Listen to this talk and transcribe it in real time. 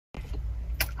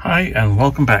Hi and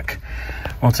welcome back.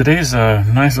 Well, today's a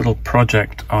nice little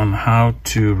project on how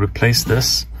to replace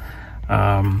this.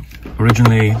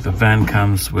 Originally the van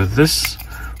comes with this,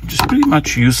 which is pretty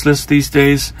much useless these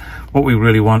days. What we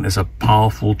really want is a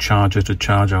powerful charger to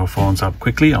charge our phones up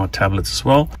quickly, our tablets as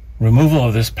well. Removal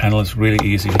of this panel is really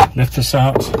easy. Lift this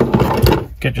out,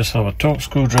 get yourself a torx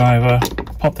screwdriver,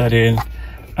 pop that in,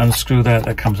 unscrew that.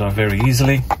 That comes out very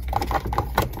easily.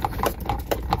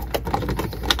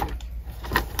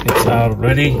 It's out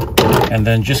already, and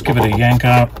then just give it a yank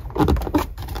out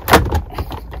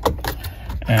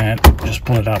and just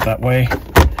pull it out that way,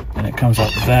 and it comes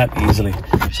out that easily.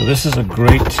 So this is a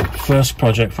great first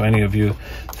project for any of you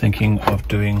thinking of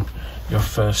doing your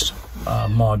first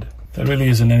mod. There really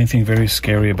isn't anything very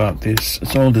scary about this.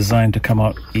 It's all designed to come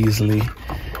out easily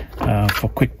for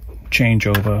quick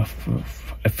changeover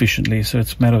efficiently. So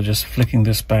it's a matter of just flicking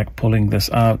this back, pulling this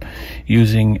out,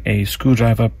 using a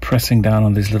screwdriver, pressing down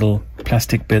on these little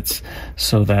plastic bits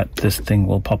so that this thing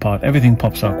will pop out. Everything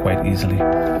pops out quite easily.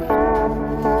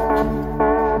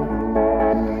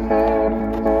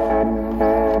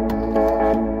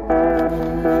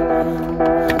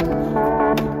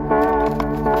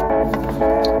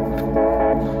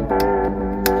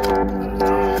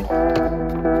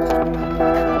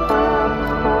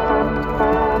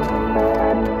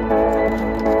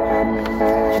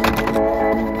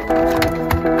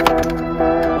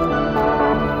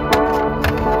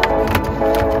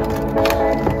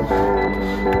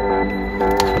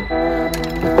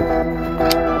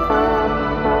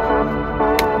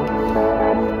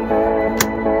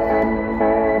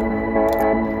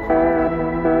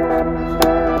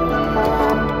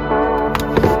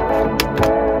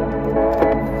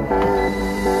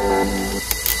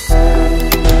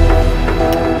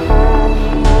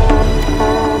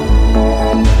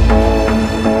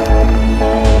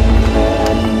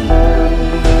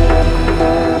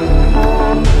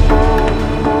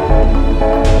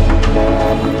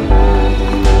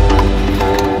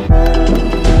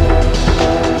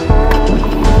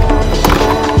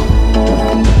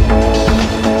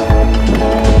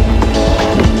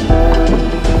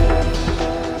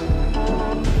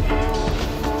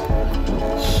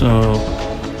 So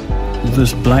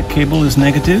this black cable is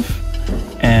negative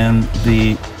and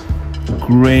the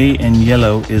gray and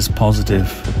yellow is positive.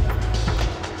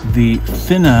 The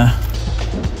thinner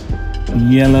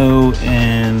yellow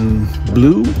and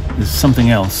blue is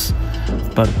something else,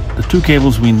 but the two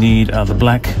cables we need are the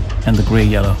black and the gray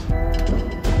yellow.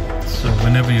 So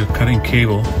whenever you're cutting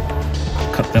cable,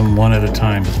 cut them one at a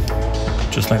time,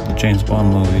 just like the James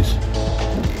Bond movies.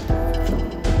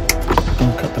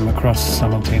 Don't cut them across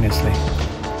simultaneously.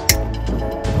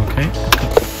 Okay.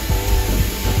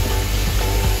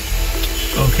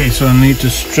 Okay, so I need to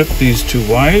strip these two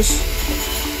wires.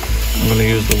 I'm going to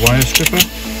use the wire stripper.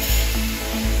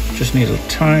 Just need a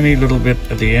tiny little bit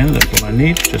at the end. That's what I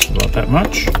need, just about that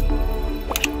much.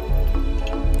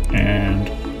 And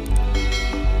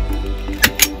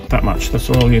that much. That's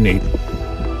all you need.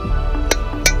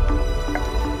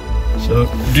 So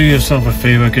do yourself a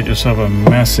favor, get yourself a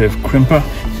massive crimper.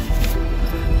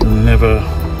 You'll never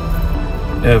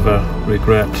ever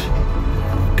regret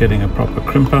getting a proper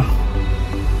crimper.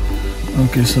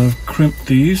 Okay, so I've crimped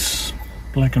these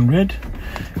black and red,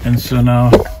 and so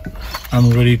now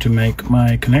I'm ready to make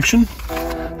my connection.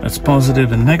 That's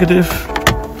positive and negative.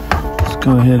 Let's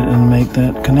go ahead and make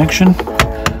that connection.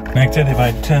 Connected. If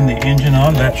I turn the engine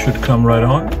on, that should come right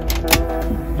on.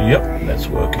 Yep, that's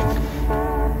working.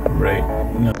 Right.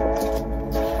 No.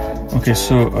 Okay,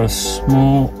 so a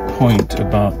small point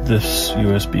about this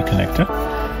USB connector.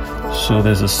 So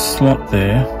there's a slot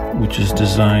there which is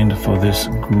designed for this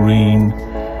green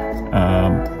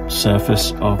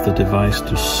surface of the device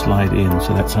to slide in.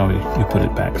 So that's how you put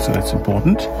it back. So that's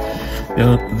important.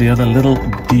 The other little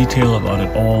detail about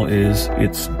it all is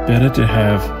it's better to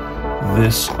have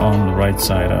this on the right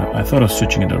side. I thought of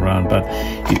switching it around, but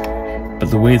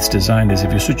the way it's designed is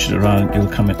if you switch it around, it'll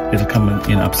come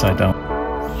in upside down.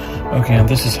 Okay, and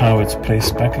this is how it's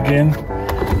placed back again.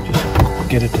 Just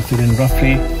get it to fit in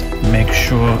roughly. Make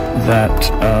sure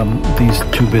that these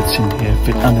two bits in here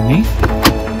fit underneath.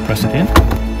 Press it in.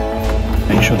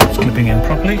 Make sure that's clipping in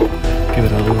properly. Give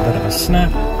it a little bit of a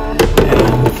snap.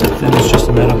 And then it's just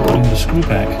a matter of putting the screw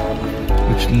back,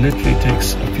 which literally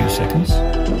takes a few seconds.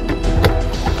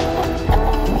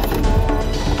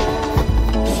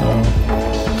 So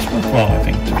it's worthwhile, I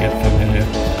think, to get familiar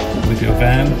with your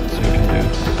van so you can do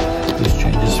these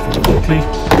changes very quickly.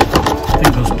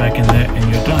 Stick those back in there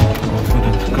and you're done. All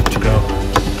good to go.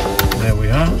 There we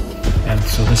are. And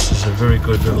so this is a very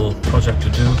good little project to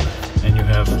do, and you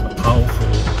have a powerful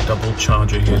double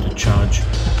charger here to charge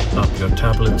up your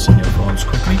tablets and your phones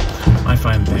quickly. I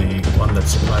find the one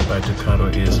that's supplied by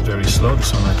Ducato is very slow.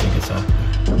 This one I think is a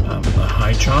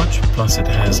high charge, plus it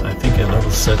has, I think, a little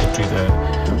circuitry there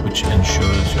which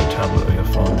ensures your tablet or your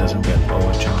phone doesn't get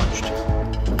overcharged.